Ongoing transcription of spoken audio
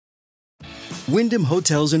Wyndham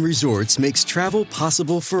Hotels and Resorts makes travel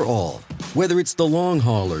possible for all. Whether it's the long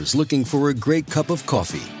haulers looking for a great cup of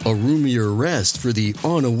coffee, a roomier rest for the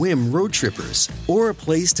on-a-whim road trippers, or a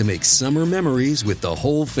place to make summer memories with the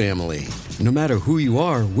whole family. No matter who you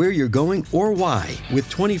are, where you're going, or why, with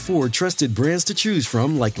 24 trusted brands to choose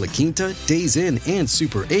from like La Quinta, Days Inn, and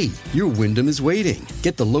Super 8, your Wyndham is waiting.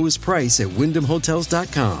 Get the lowest price at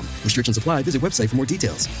WyndhamHotels.com. Restrictions apply. Visit website for more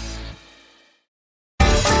details.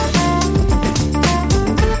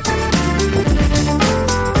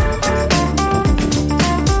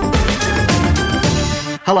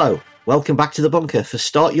 Hello, welcome back to The Bunker for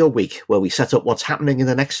Start Your Week, where we set up what's happening in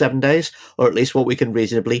the next 7 days, or at least what we can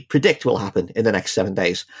reasonably predict will happen in the next 7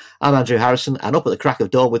 days. I'm Andrew Harrison, and up at the crack of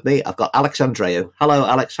dawn with me, I've got Alex Andreou. Hello,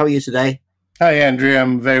 Alex, how are you today? Hi, Andrew,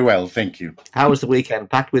 I'm very well, thank you. How was the weekend?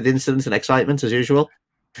 Packed with incidents and excitement, as usual?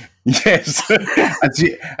 Yes,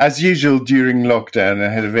 as usual during lockdown, I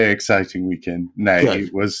had a very exciting weekend. No,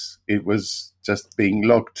 Good. it was just being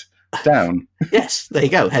locked down. Yes, there you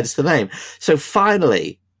go, hence the name. So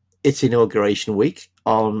finally, it's inauguration week.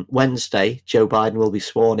 On Wednesday, Joe Biden will be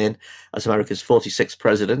sworn in as America's 46th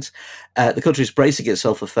president. The country is bracing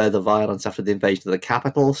itself for further violence after the invasion of the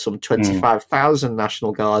Capitol. Some 25,000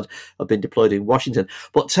 National Guard have been deployed in Washington.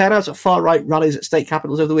 But turnout at far-right rallies at state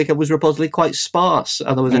capitals over the weekend was reportedly quite sparse.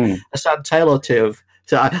 And there was a sad tale or two of,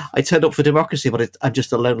 so I turned up for democracy, but I'm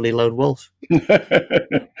just a lonely lone wolf.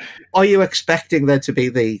 Are you expecting there to be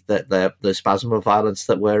the spasm of violence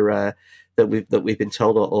that we've been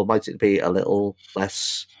told, or might it be a little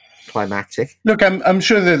less climactic? Look, I'm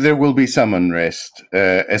sure that there will be some unrest,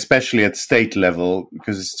 especially at state level,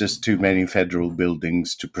 because it's just too many federal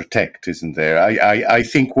buildings to protect, isn't there? I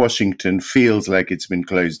think Washington feels like it's been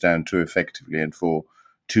closed down too effectively and for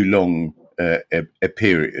too long a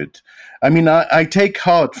period. I mean, I take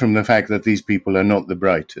heart from the fact that these people are not the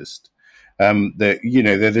brightest. They're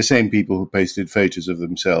the same people who posted photos of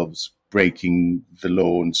themselves breaking the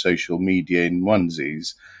law on social media in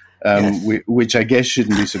onesies, yes. Which I guess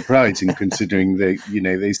shouldn't be surprising considering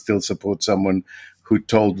they still support someone who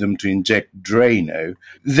told them to inject Drano.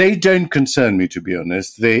 They don't concern me, to be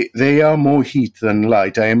honest. They are more heat than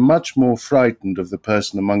light. I am much more frightened of the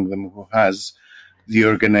person among them who has the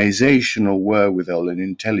organizational wherewithal and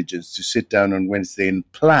intelligence to sit down on Wednesday and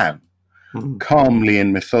plan calmly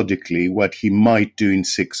and methodically what he might do in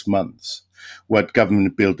 6 months, what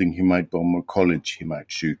government building he might bomb or college he might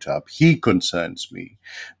shoot up. He concerns me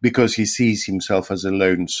because he sees himself as a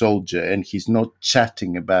lone soldier and he's not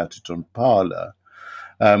chatting about it on Parler.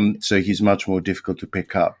 So he's much more difficult to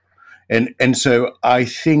pick up. And so I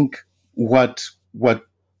think what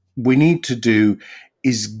we need to do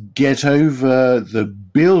is get over the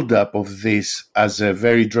build-up of this as a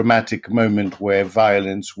very dramatic moment where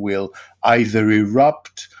violence will either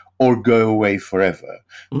erupt or go away forever.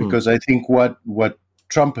 Because I think what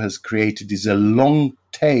Trump has created is a long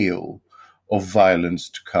tail of violence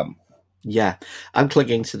to come. Yeah, I'm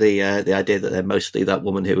clinging to the idea that they're mostly that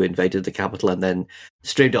woman who invaded the Capitol and then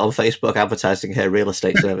streamed it on Facebook advertising her real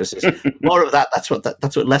estate services. More of that. That's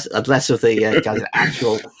what less of the kind of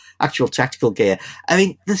actual tactical gear. I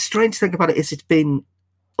mean, the strange thing about it is it's been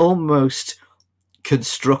almost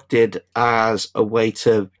constructed as a way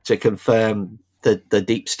to confirm the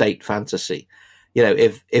deep state fantasy. You know,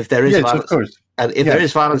 if there is violence, of course. And if there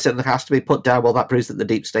is violence and it has to be put down, well, that proves that the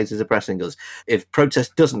deep state is oppressing us. If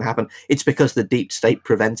protest doesn't happen, it's because the deep state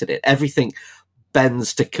prevented it. Everything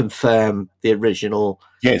bends to confirm the original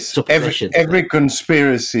supposition. Every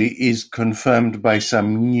conspiracy is confirmed by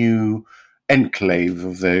some new enclave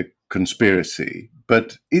of the conspiracy.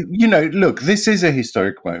 But, look, this is a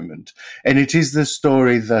historic moment, and it is the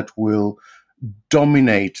story that will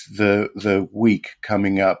dominate the week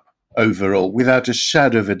coming up overall, without a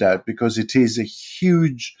shadow of a doubt, because it is a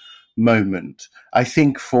huge moment, I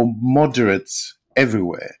think, for moderates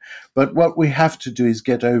everywhere. But what we have to do is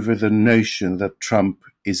get over the notion that Trump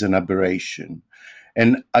is an aberration.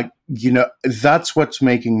 And, that's what's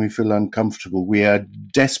making me feel uncomfortable. We are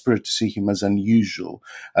desperate to see him as unusual,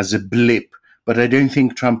 as a blip. But I don't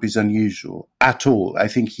think Trump is unusual at all. I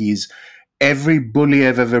think he's every bully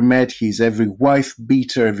I've ever met. He's every wife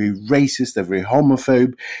beater, every racist, every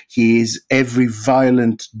homophobe. He is every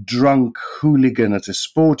violent, drunk hooligan at a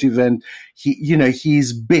sport event. He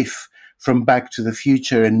is Biff from Back to the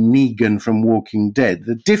Future and Negan from Walking Dead.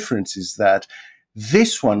 The difference is that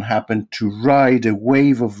this one happened to ride a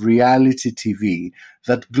wave of reality TV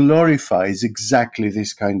that glorifies exactly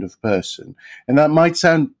this kind of person. And that might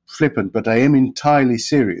sound flippant, but I am entirely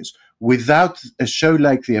serious. Without a show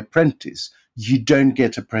like The Apprentice, you don't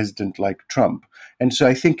get a president like Trump. And so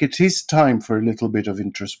I think it is time for a little bit of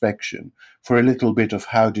introspection, for a little bit of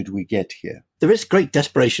how did we get here? There is great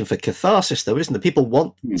desperation for catharsis, though, isn't there? People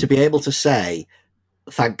want to be able to say,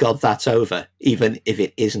 thank God that's over, even if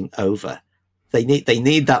it isn't over. They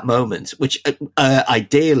need that moment, which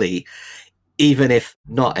ideally, even if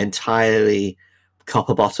not entirely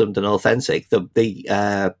copper-bottomed and authentic,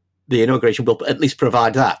 the inauguration will at least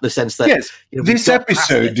provide that, the sense that yes, this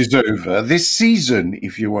episode is over. This season,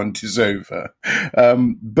 if you want, is over.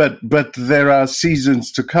 But there are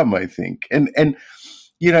seasons to come, I think, and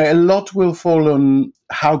a lot will fall on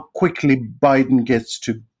how quickly Biden gets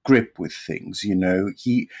to grip with things.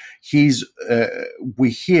 He's we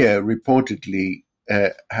hear reportedly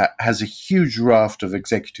has a huge raft of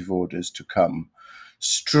executive orders to come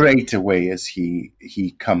straight away as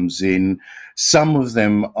he comes in. Some of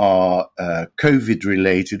them are COVID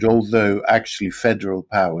related, although actually federal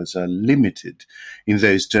powers are limited in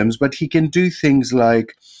those terms. But he can do things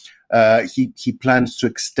like he plans to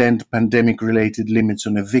extend pandemic-related limits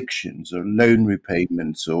on evictions or loan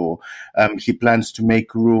repayments, or he plans to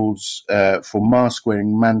make rules for mask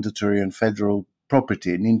wearing mandatory on federal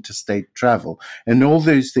property and interstate travel. And all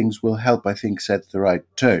those things will help, I think, set the right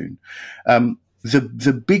tone.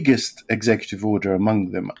 The biggest executive order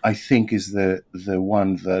among them, I think, is the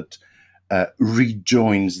one that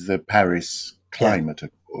rejoins the Paris Climate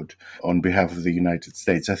Accord on behalf of the United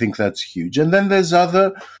States. I think that's huge. And then there's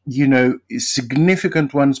other,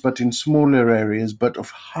 significant ones, but in smaller areas, but of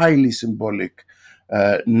highly symbolic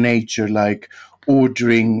nature, like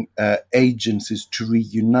ordering agencies to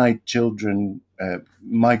reunite children,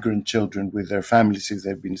 migrant children, with their families if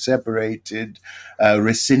they've been separated,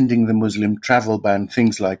 rescinding the Muslim travel ban,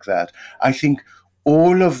 things like that. I think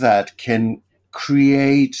all of that can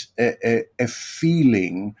create a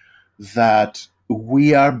feeling that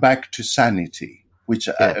we are back to sanity, which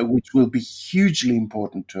will be hugely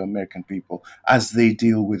important to American people as they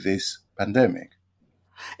deal with this pandemic.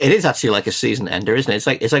 It is actually like a season ender, isn't it?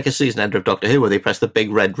 It's like a season ender of Doctor Who, where they press the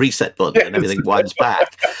big red reset button and everything winds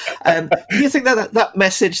back. Do you think that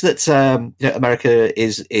message that America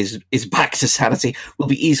is back to sanity will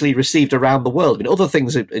be easily received around the world? I mean, other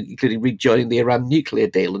things, including rejoining the Iran nuclear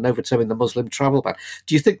deal and overturning the Muslim travel ban.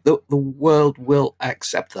 Do you think the world will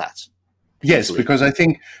accept that? Yes, because I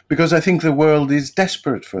think the world is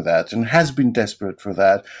desperate for that and has been desperate for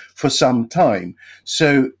that for some time.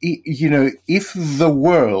 So, if the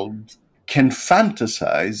world can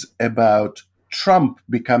fantasize about Trump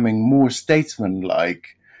becoming more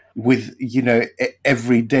statesmanlike with,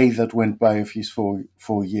 every day that went by of his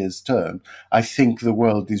four years term, I think the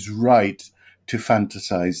world is right to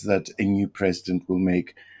fantasize that a new president will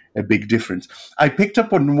make a big difference. I picked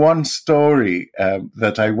up on one story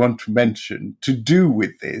that I want to mention to do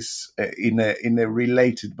with this in a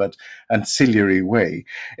related but ancillary way.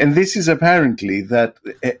 And this is apparently that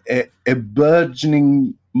a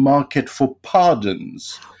burgeoning market for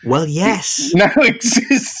pardons. Well, yes, now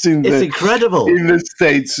exists it's incredible in the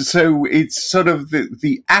States. So it's sort of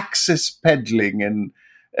the access peddling and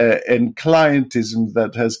clientism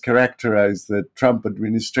that has characterized the Trump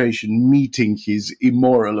administration meeting his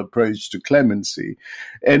immoral approach to clemency.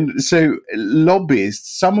 And so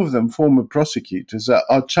lobbyists, some of them former prosecutors,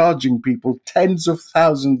 are charging people tens of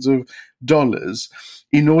thousands of dollars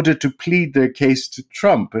in order to plead their case to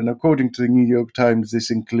Trump. And according to the New York Times, this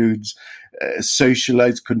includes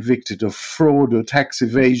socialites convicted of fraud or tax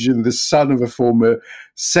evasion, the son of a former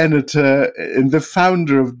senator, and the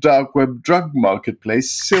founder of dark web drug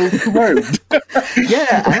marketplace Silk Road.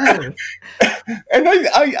 Yeah, and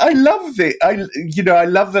I love it. I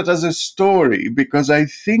love that as a story, because I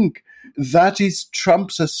think that is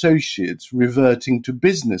Trump's associates reverting to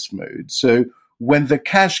business mode. So when the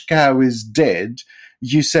cash cow is dead,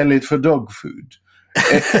 you sell it for dog food.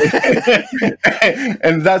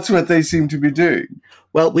 And that's what they seem to be doing.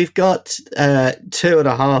 Well, we've got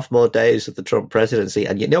 2.5 more days of the Trump presidency,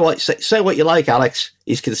 and you know what? Say what you like, Alex.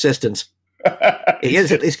 He's consistent. He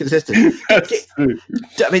is at least consistent. I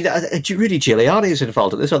mean, Rudy Giuliani is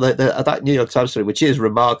involved in this. That New York Times story, which is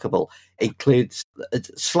remarkable, includes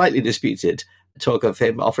slightly disputed talk of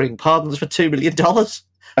him offering pardons for $2 million.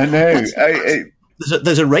 I know.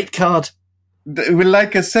 There's a rate card. Well,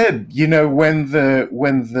 like I said, when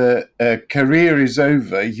the career is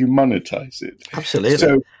over, you monetize it. Absolutely.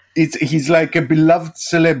 So he's like a beloved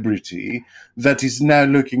celebrity that is now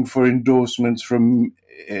looking for endorsements from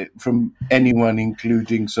anyone,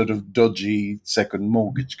 including sort of dodgy second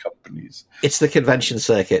mortgage companies. It's the convention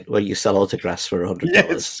circuit where you sell autographs for $100.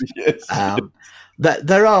 Yes.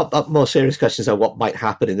 There are more serious questions on what might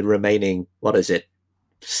happen in the remaining, 4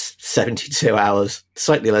 72 hours,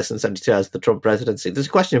 slightly less than 72 hours of the Trump presidency. There's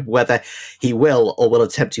a question of whether he will or will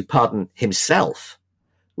attempt to pardon himself,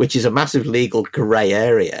 which is a massive legal grey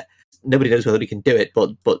area. Nobody knows whether he can do it,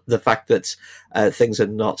 but the fact that things are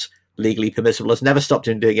not legally permissible has never stopped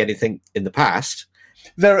him doing anything in the past.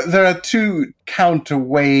 There are two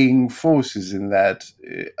counterweighing forces in that,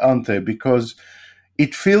 aren't there? Because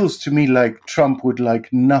it feels to me like Trump would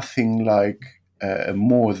like nothing like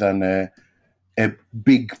more than a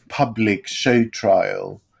big public show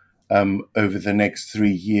trial over the next 3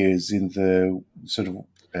 years in the sort of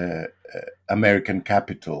American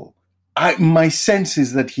Capitol. My sense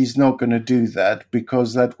is that he's not going to do that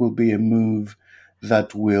because that will be a move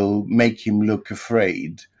that will make him look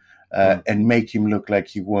afraid and make him look like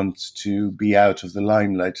he wants to be out of the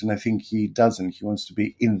limelight. And I think he doesn't. He wants to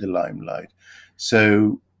be in the limelight.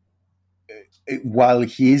 So while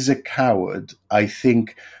he is a coward, I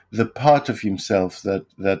think the part of himself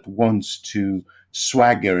that wants to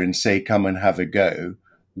swagger and say, come and have a go,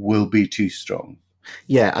 will be too strong.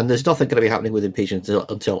 Yeah, and there's nothing going to be happening with impeachment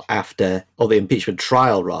until after, or the impeachment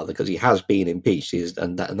trial rather, because he has been impeached,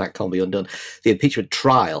 and that can't be undone. The impeachment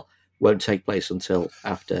trial won't take place until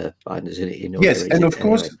after Biden is inaugurated. Yes, and of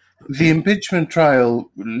course, the impeachment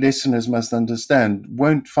trial, listeners must understand,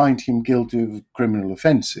 won't find him guilty of criminal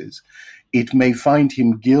offences. It may find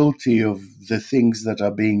him guilty of the things that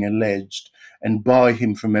are being alleged and bar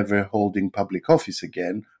him from ever holding public office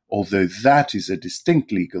again, although that is a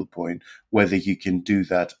distinct legal point, whether you can do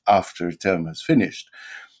that after a term has finished.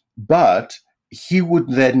 But he would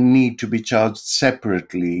then need to be charged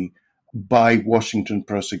separately by Washington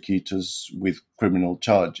prosecutors with criminal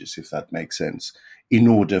charges, if that makes sense, in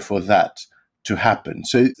order for that to happen.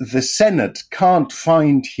 So the Senate can't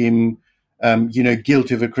find him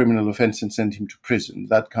guilty of a criminal offense and send him to prison.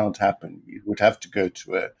 That can't happen. It would have to go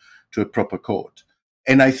to a proper court.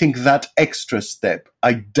 And I think that extra step,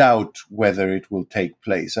 I doubt whether it will take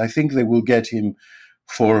place. I think they will get him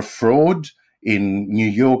for fraud in New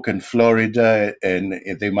York and Florida, and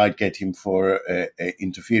they might get him for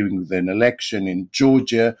interfering with an election in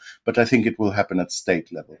Georgia, but I think it will happen at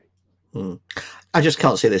state level. I just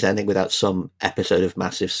can't see this ending without some episode of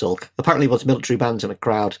massive sulk. Apparently he wants military bands and a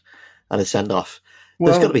crowd and a send-off.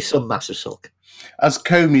 There's got to be some massive sulk. As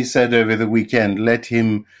Comey said over the weekend, let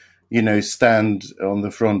him stand on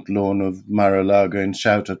the front lawn of Mar-a-Lago and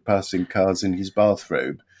shout at passing cars in his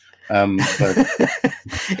bathrobe. But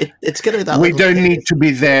it's going to be that. We don't need to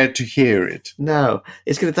be there to hear it. No,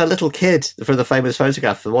 it's going to be that little kid from the famous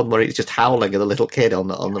photograph, the one where he's just howling at the little kid on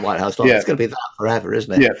the White House lawn. Yeah. It's going to be that forever,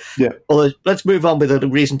 isn't it? Yeah. Although, let's move on with a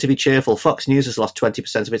reason to be cheerful. Fox News has lost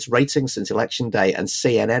 20% of its ratings since Election Day, and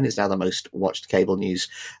CNN is now the most watched cable news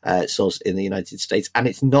source in the United States. And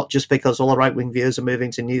it's not just because all the right-wing viewers are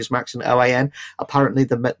moving to Newsmax and OAN. Apparently,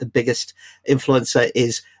 the biggest influencer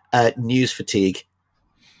is news fatigue.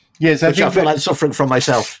 Yes, I feel like suffering from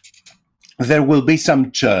myself. There will be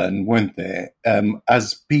some churn, won't there?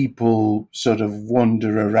 As people sort of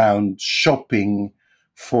wander around shopping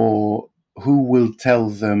for who will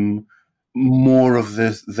tell them more of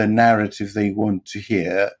the narrative they want to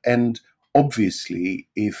hear. And obviously,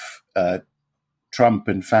 if Trump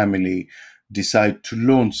and family decide to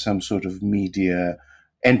launch some sort of media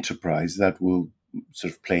enterprise, that will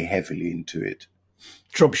sort of play heavily into it.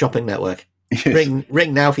 Trump Shopping Network. Yes.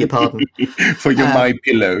 Ring now for your pardon. For your My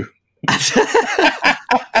Pillow.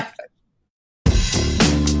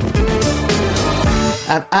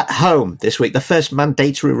 At home this week, the first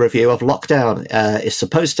mandatory review of lockdown is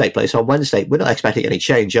supposed to take place on Wednesday. We're not expecting any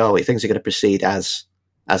change, are we? Things are going to proceed as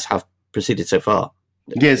have proceeded so far.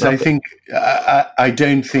 Yes, I think I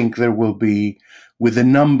don't think there will be, with the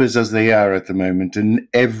numbers as they are at the moment, and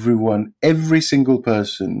every single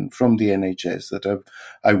person from the NHS that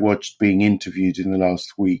I watched being interviewed in the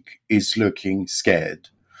last week is looking scared.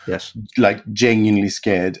 Yes. Like genuinely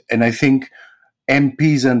scared. And I think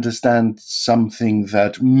MPs understand something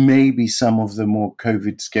that maybe some of the more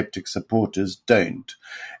COVID skeptic supporters don't.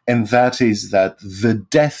 And that is that the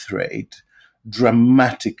death rate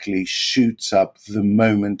dramatically shoots up the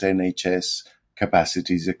moment NHS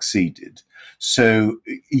capacity is exceeded. So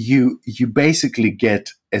you basically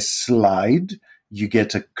get a slide, you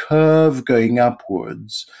get a curve going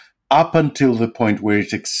upwards up until the point where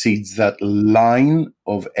it exceeds that line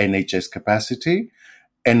of NHS capacity,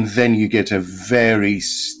 and then you get a very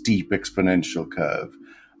steep exponential curve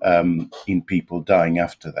in people dying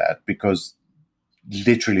after that, because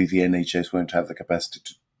literally the NHS won't have the capacity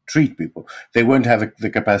to treat people. They won't have the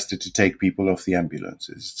capacity to take people off the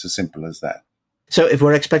ambulances. It's as simple as that. So if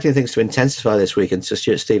we're expecting things to intensify this weekend, so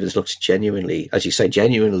Stuart Stevens looks genuinely, as you say,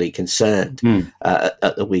 genuinely concerned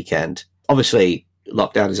at the weekend. Obviously,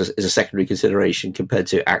 lockdown is a secondary consideration compared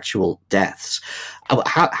to actual deaths.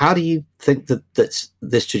 How do you think that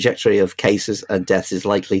this trajectory of cases and deaths is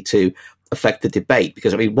likely to affect the debate?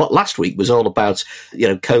 Because, I mean, what last week was all about,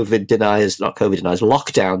 COVID deniers, not COVID deniers,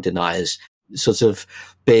 lockdown deniers, sort of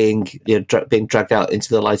being dragged out into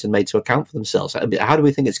the light and made to account for themselves. I mean, how do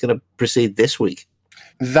we think it's going to proceed this week?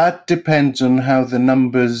 That depends on how the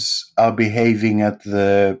numbers are behaving at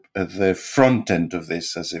the front end of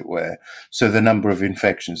this, as it were. So the number of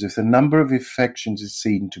infections. If the number of infections is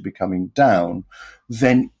seen to be coming down,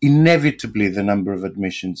 then inevitably the number of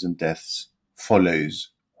admissions and deaths follows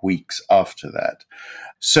weeks after that.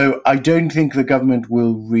 So I don't think the government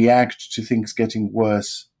will react to things getting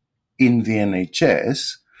worse in the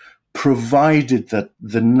NHS, provided that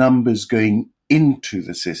the numbers going into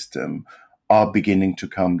the system are beginning to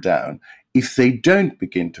come down. If they don't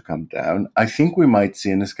begin to come down, I think we might see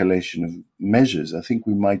an escalation of measures. I think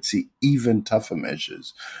we might see even tougher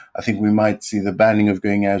measures. I think we might see the banning of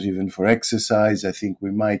going out even for exercise. I think we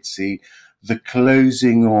might see the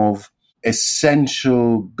closing of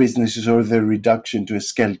essential businesses or the reduction to a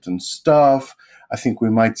skeleton staff. I think we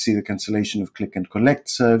might see the cancellation of click and collect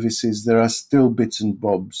services. There are still bits and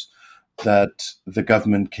bobs that the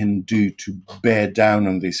government can do to bear down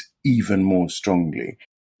on this even more strongly.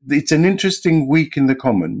 It's an interesting week in the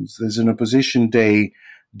Commons. There's an Opposition Day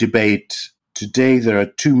debate today. There are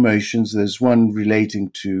two motions. There's one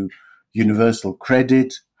relating to universal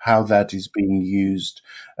credit, how that is being used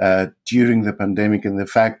during the pandemic, and the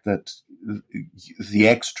fact that the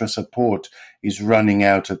extra support is running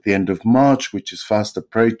out at the end of March, which is fast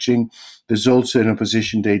approaching. There's also an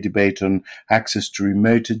Opposition Day debate on access to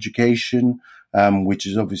remote education, which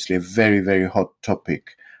is obviously a very, very hot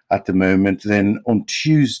topic at the moment. Then on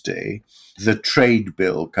Tuesday, the trade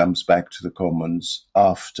bill comes back to the Commons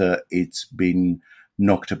after it's been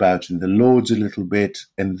knocked about in the Lords a little bit,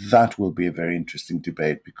 and that will be a very interesting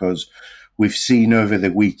debate because we've seen over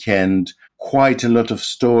the weekend quite a lot of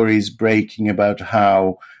stories breaking about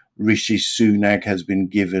how Rishi Sunak has been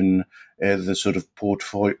given the sort of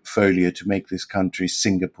portfolio to make this country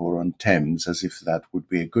Singapore-on-Thames, as if that would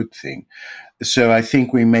be a good thing. So I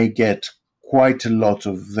think we may get quite a lot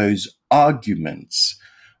of those arguments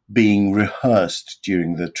being rehearsed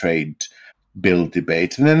during the trade bill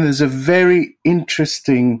debate. And then there's a very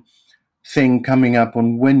interesting thing coming up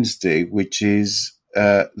on Wednesday, which is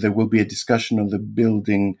there will be a discussion on the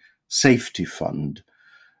Building Safety Fund.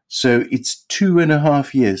 So it's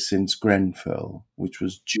 2.5 years since Grenfell, which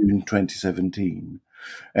was June 2017.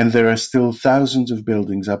 And there are still thousands of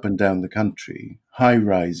buildings up and down the country, high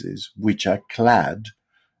rises, which are clad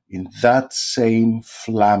in that same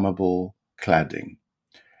flammable cladding.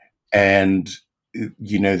 And,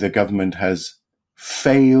 the government has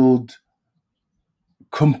failed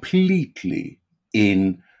completely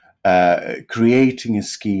in creating a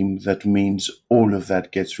scheme that means all of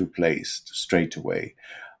that gets replaced straight away.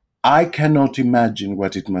 I cannot imagine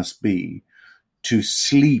what it must be to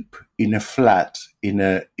sleep in a flat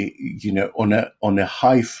on a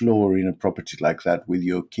high floor in a property like that with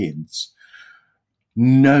your kids,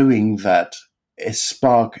 knowing that a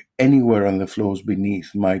spark anywhere on the floors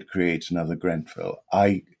beneath might create another Grenfell.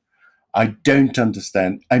 I don't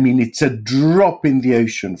understand. I mean, it's a drop in the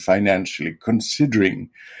ocean financially, considering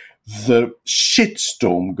the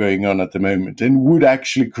shitstorm going on at the moment, and would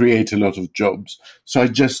actually create a lot of jobs. So I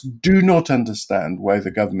just do not understand why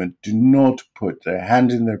the government do not put their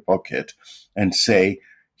hand in their pocket and say,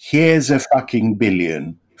 here's a fucking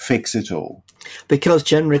billion, fix it all. Because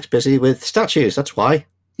Jenric's busy with statues, that's why.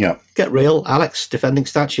 Yeah. Get real, Alex, defending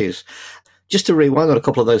statues. Just to rewind on a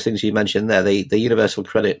couple of those things you mentioned there, the universal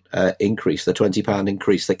credit increase, the £20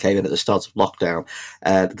 increase that came in at the start of lockdown,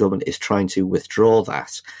 the government is trying to withdraw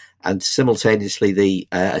that. And simultaneously, the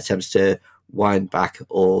attempts to wind back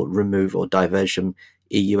or remove or diverge from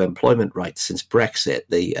EU employment rights since Brexit,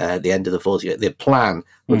 the end of the plan,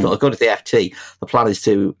 according to the FT, the plan is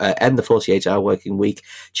to end the 48-hour working week,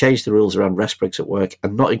 change the rules around rest breaks at work,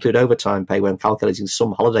 and not include overtime pay when calculating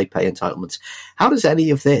some holiday pay entitlements. How does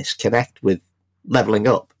any of this connect with levelling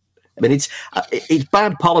up? I mean, it's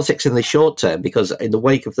bad politics in the short term because in the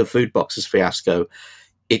wake of the food boxes fiasco,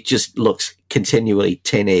 it just looks continually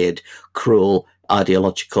tin-eared, cruel,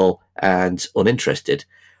 ideological, and uninterested.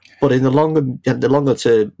 But in the longer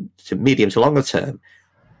to medium to longer term,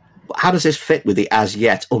 how does this fit with the as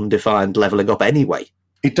yet undefined levelling up anyway?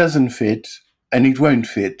 It doesn't fit, and it won't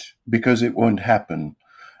fit because it won't happen.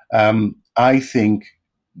 I think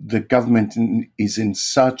the government is in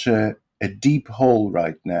such a a deep hole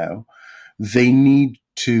right now. They need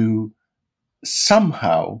to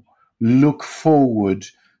somehow look forward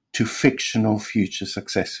to fictional future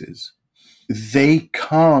successes. They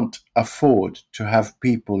can't afford to have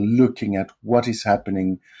people looking at what is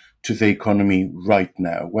happening to the economy right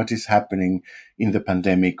now, what is happening in the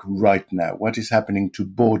pandemic right now, what is happening to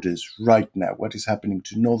borders right now, what is happening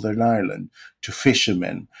to Northern Ireland, to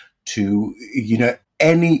fishermen, to,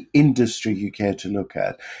 any industry you care to look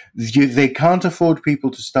at. They can't afford people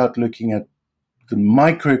to start looking at the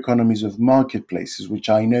microeconomies of marketplaces, which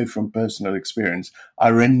I know from personal experience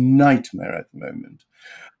are a nightmare at the moment.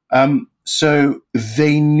 So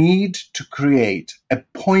they need to create a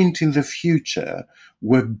point in the future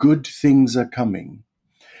where good things are coming.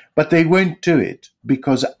 But they won't do it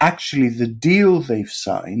because actually the deal they've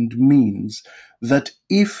signed means that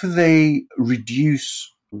if they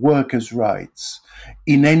reduce workers' rights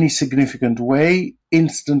in any significant way,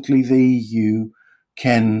 instantly the EU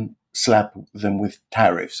can slap them with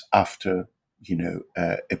tariffs after,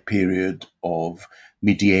 a period of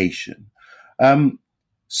mediation.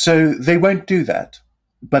 So they won't do that,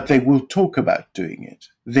 but they will talk about doing it.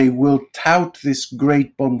 They will tout this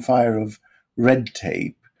great bonfire of red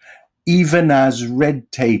tape, even as red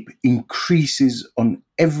tape increases on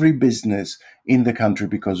every business in the country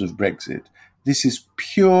because of Brexit. This is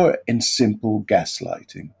pure and simple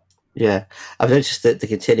gaslighting. Yeah, I've noticed that the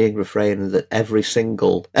continuing refrain that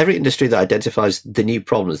every industry that identifies the new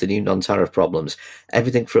problems, the new non-tariff problems,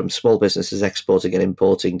 everything from small businesses exporting and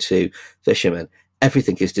importing to fishermen,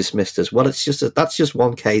 everything is dismissed as, well, that's just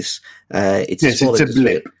one case. It's a small industry.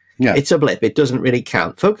 Blip. Yeah. It's a blip. It doesn't really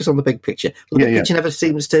count. Focus on the big picture. The big picture never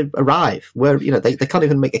seems to arrive, where they can't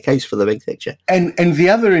even make a case for the big picture. And the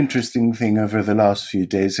other interesting thing over the last few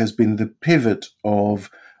days has been the pivot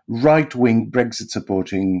of right-wing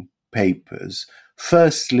Brexit-supporting papers,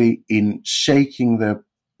 firstly in shaking their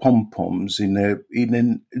pom-poms in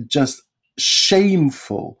a just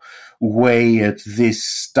shameful way at this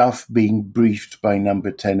stuff being briefed by Number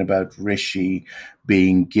 10 about Rishi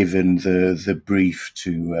being given the brief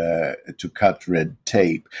to cut red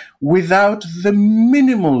tape, without the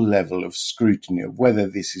minimal level of scrutiny of whether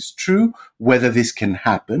this is true, whether this can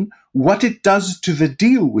happen, what it does to the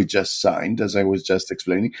deal we just signed, as I was just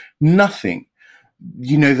explaining. Nothing.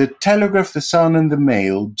 The Telegraph, the Sun, and the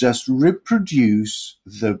Mail just reproduce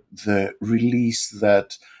the release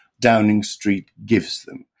that Downing Street gives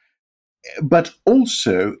them. But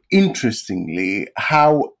also, interestingly,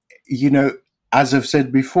 how, as I've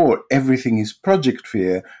said before, everything is project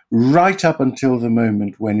fear right up until the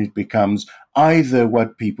moment when it becomes either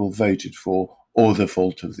what people voted for or the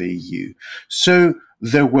fault of the EU. So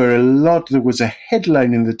there was a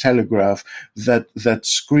headline in the Telegraph that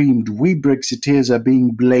screamed, "We Brexiteers are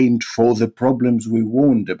being blamed for the problems we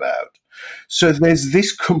warned about." So there's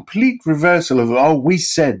this complete reversal of, we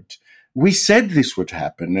said this would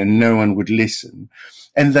happen and no one would listen.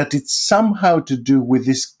 And that it's somehow to do with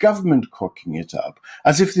this government cocking it up,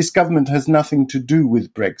 as if this government has nothing to do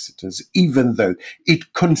with Brexiters, even though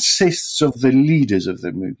it consists of the leaders of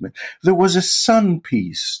the movement. There was a Sun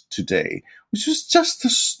piece today, which was just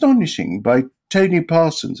astonishing, by Tony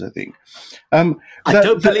Parsons, I think. I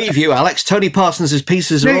don't believe you, Alex. Tony Parsons'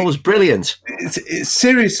 pieces are always brilliant.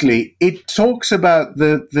 Seriously, it talks about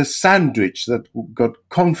the sandwich that got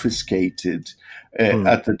confiscated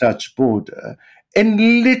at the Dutch border.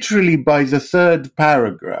 And literally by the third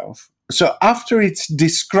paragraph, so after it's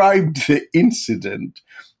described the incident,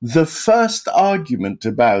 the first argument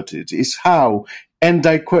about it is how, and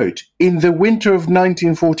I quote, "in the winter of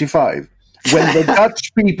 1945, when the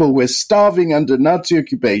Dutch people were starving under Nazi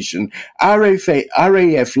occupation,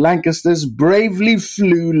 RAF Lancasters bravely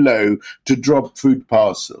flew low to drop food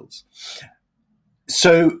parcels."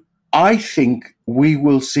 So I think we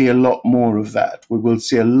will see a lot more of that. We will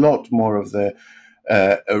see a lot more of the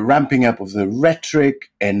ramping up of the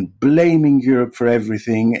rhetoric and blaming Europe for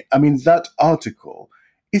everything. I mean, that article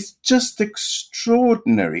is just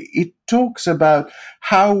extraordinary. It talks about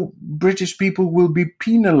how British people will be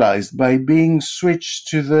penalized by being switched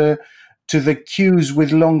to the queues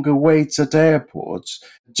with longer waits at airports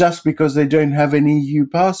just because they don't have an EU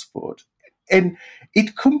passport. And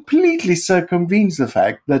it completely circumvenes the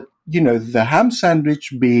fact that, the ham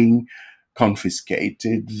sandwich being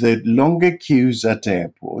confiscated, the longer queues at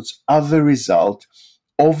airports are the result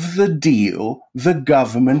of the deal the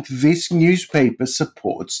government this newspaper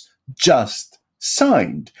supports just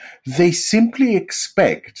signed. They simply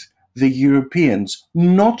expect the Europeans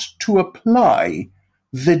not to apply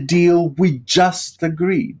the deal we just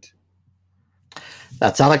agreed.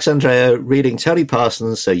 That's Alex Andreou reading Tony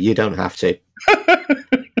Parsons so you don't have to.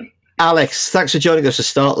 Alex, thanks for joining us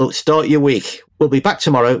to start your week. We'll be back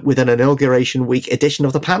tomorrow with an Inauguration Week edition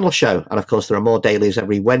of the panel show. And of course, there are more dailies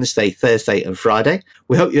every Wednesday, Thursday and Friday.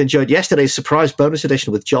 We hope you enjoyed yesterday's surprise bonus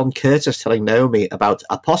edition with John Curtis telling Naomi about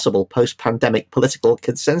a possible post-pandemic political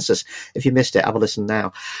consensus. If you missed it, have a listen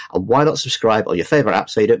now. And why not subscribe on your favourite app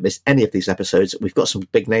so you don't miss any of these episodes? We've got some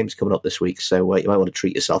big names coming up this week, so you might want to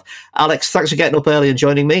treat yourself. Alex, thanks for getting up early and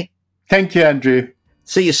joining me. Thank you, Andrew.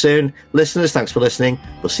 See you soon. Listeners, thanks for listening.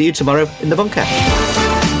 We'll see you tomorrow in the bunker.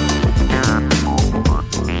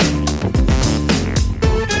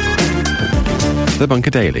 The Bunker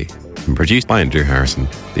Daily, and produced by Andrew Harrison.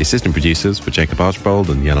 The assistant producers were Jacob Archbold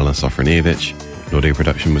and Jelena Sofronievich. And audio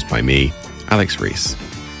production was by me, Alex Rees.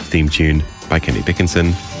 Theme tune by Kenny Dickinson.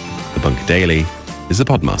 The Bunker Daily is a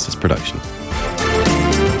Podmasters production.